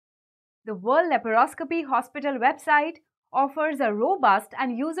The World Laparoscopy Hospital website offers a robust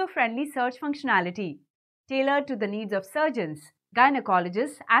and user-friendly search functionality tailored to the needs of surgeons,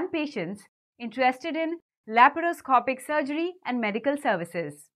 gynecologists, and patients interested in laparoscopic surgery and medical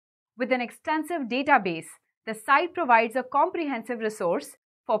services. With an extensive database, the site provides a comprehensive resource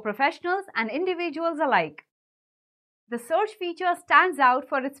for professionals and individuals alike. The search feature stands out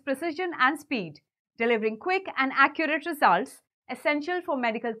for its precision and speed, delivering quick and accurate results essential for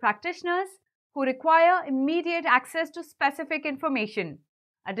medical practitioners who require immediate access to specific information.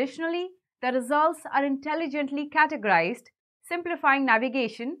 Additionally, the results are intelligently categorized, simplifying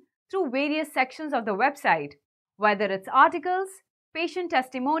navigation through various sections of the website, whether it's articles, patient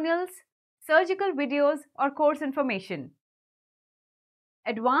testimonials, surgical videos, or course information.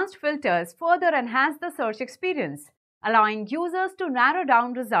 Advanced filters further enhance the search experience, allowing users to narrow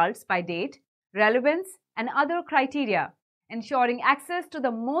down results by date, relevance, and other criteria, ensuring access to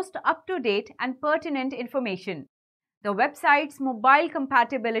the most up-to-date and pertinent information. The website's mobile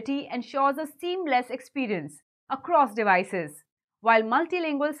compatibility ensures a seamless experience across devices, while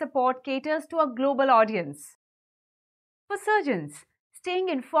multilingual support caters to a global audience. For surgeons, staying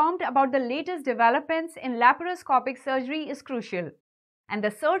informed about the latest developments in laparoscopic surgery is crucial, and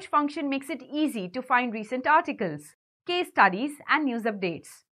the search function makes it easy to find recent articles, case studies, and news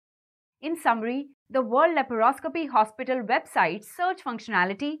updates. In summary, the World Laparoscopy Hospital website's search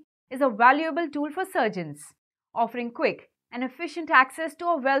functionality is a valuable tool for surgeons, offering quick and efficient access to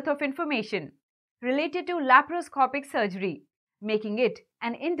a wealth of information related to laparoscopic surgery, making it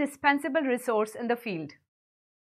an indispensable resource in the field.